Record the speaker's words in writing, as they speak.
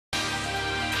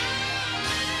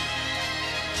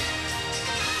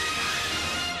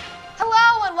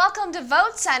welcome to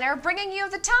VoteCenter, bringing you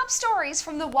the top stories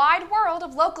from the wide world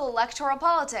of local electoral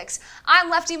politics. I'm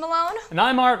Lefty Malone. And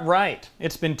I'm Wright.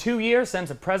 It's been 2 years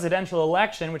since a presidential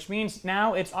election, which means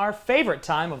now it's our favorite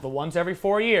time of the once every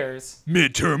 4 years.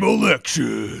 Midterm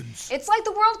elections. It's like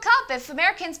the World Cup if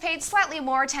Americans paid slightly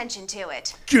more attention to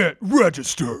it. Get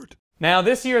registered. Now,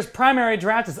 this year's primary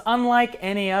draft is unlike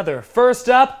any other. First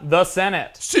up, the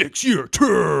Senate. 6-year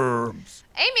terms.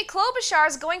 Amy Klobuchar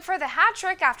is going for the hat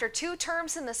trick after 2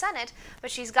 terms in the Senate,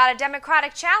 but she's got a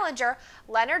Democratic challenger,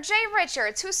 Leonard J.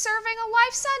 Richards, who's serving a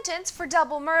life sentence for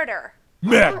double murder.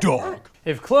 Mad Dog.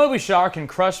 If Klobuchar can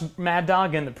crush Mad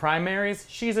Dog in the primaries,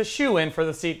 she's a shoo-in for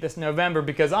the seat this November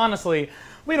because honestly,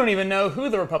 we don't even know who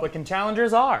the Republican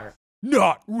challengers are.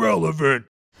 Not relevant.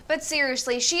 But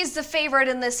seriously, she's the favorite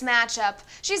in this matchup.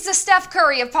 She's the Steph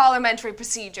Curry of parliamentary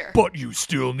procedure. But you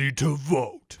still need to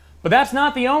vote. But that's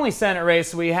not the only Senate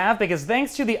race we have, because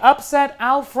thanks to the upset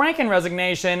Al Franken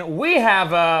resignation, we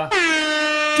have a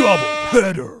double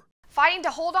header. Fighting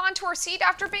to hold on to her seat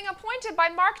after being appointed by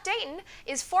Mark Dayton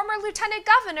is former Lieutenant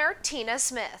Governor Tina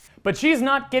Smith. But she's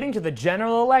not getting to the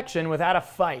general election without a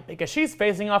fight, because she's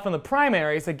facing off in the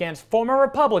primaries against former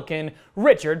Republican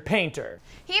Richard Painter.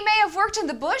 He may have worked in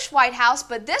the Bush White House,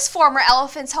 but this former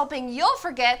elephant's hoping you'll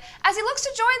forget as he looks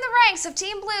to join the ranks of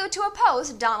Team Blue to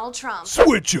oppose Donald Trump.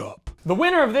 Switch up. The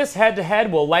winner of this head-to-head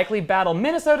will likely battle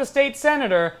Minnesota State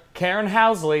Senator Karen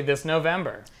Housley this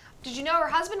November. Did you know her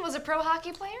husband was a pro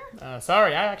hockey player?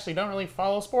 Sorry, I actually don't really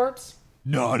follow sports.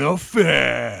 Not a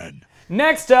fan.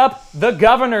 Next up, the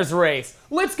governor's race.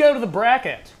 Let's go to the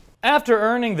bracket. After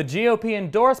earning the GOP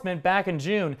endorsement back in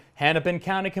June, Hennepin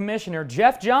County Commissioner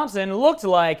Jeff Johnson looked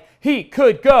like he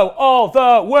could go all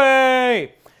the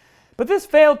way. But this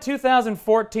failed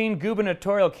 2014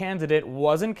 gubernatorial candidate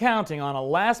wasn't counting on a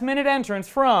last-minute entrance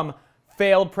from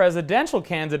failed presidential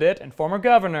candidate and former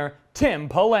governor Tim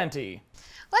Pawlenty.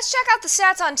 Let's check out the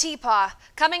stats on Teepaw.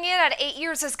 Coming in at 8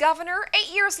 years as governor,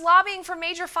 8 years lobbying for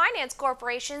major finance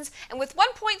corporations, and with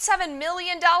 $1.7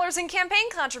 million in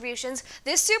campaign contributions,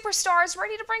 this superstar is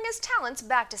ready to bring his talents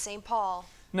back to St. Paul.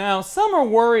 Now, some are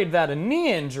worried that a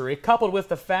knee injury, coupled with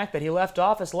the fact that he left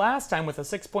office last time with a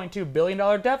 $6.2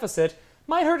 billion deficit,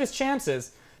 might hurt his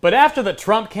chances. But after the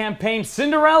Trump campaign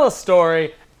Cinderella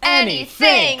story,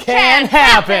 anything can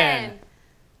happen!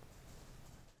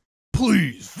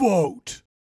 Please vote.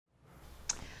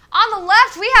 On the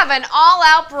left, we have an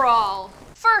all-out brawl.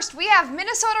 First, we have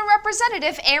Minnesota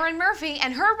Representative Erin Murphy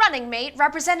and her running mate,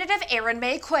 Representative Erin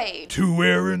May Quaid. 2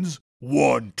 errands,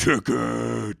 1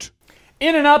 ticket.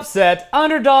 In an upset,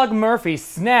 underdog Murphy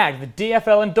snagged the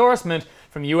DFL endorsement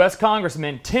from U.S.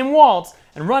 Congressman Tim Walz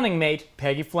and running mate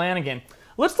Peggy Flanagan.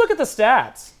 Let's look at the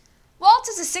stats. Walz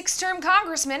is a 6-term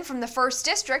congressman from the 1st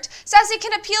District, says he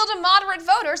can appeal to moderate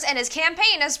voters, and his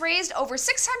campaign has raised over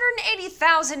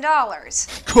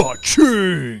 $680,000.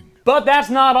 Ka-ching! But that's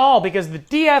not all, because the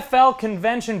DFL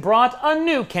convention brought a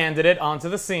new candidate onto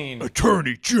the scene.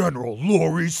 Attorney General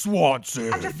Lori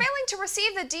Swanson. After failing to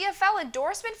receive the DFL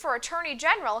endorsement for Attorney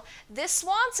General, this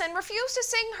Swanson refused to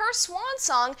sing her swan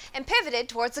song and pivoted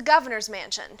towards the governor's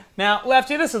mansion. Now,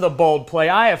 Lefty, this is a bold play.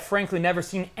 I have frankly never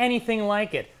seen anything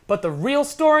like it. But the real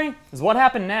story is what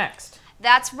happened next.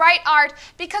 That's right, Art,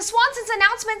 because Swanson's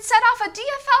announcement set off a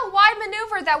DFL-wide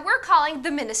maneuver that we're calling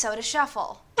the Minnesota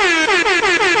Shuffle.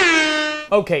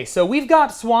 Okay, so we've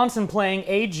got Swanson playing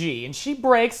AG, and she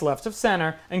breaks left of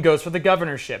center and goes for the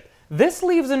governorship. This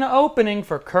leaves an opening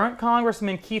for current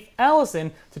Congressman Keith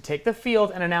Ellison to take the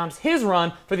field and announce his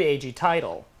run for the AG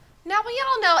title. Now, we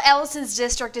all know Ellison's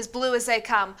district is blue as they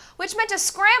come, which meant a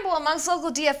scramble amongst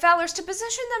local DFLers to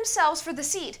position themselves for the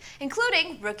seat,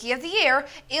 including Rookie of the Year,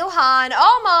 Ilhan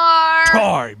Omar.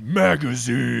 Time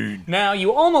Magazine. Now,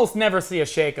 you almost never see a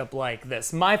shakeup like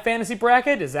this. My fantasy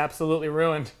bracket is absolutely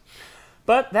ruined.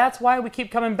 But that's why we keep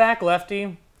coming back,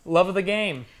 Lefty. Love of the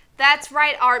game. That's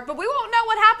right, Art, but we won't know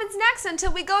what happens next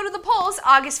until we go to the polls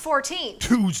August 14th.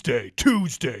 Tuesday,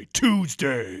 Tuesday,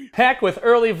 Tuesday. Heck, with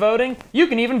early voting, you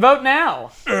can even vote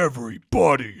now.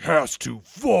 Everybody has to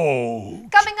vote.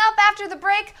 Coming up after the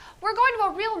break, we're going to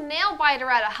a real nail-biter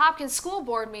at a Hopkins school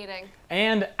board meeting.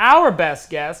 And our best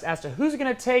guess as to who's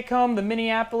going to take home the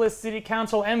Minneapolis City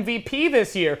Council MVP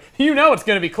this year. You know it's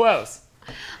going to be close.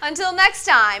 Until next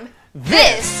time,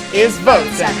 this is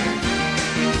VoteCenter.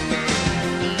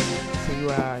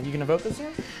 You gonna vote this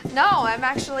year? No, I'm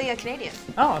actually a Canadian.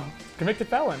 Oh, convicted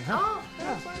felon, huh? Oh,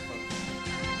 that's wonderful.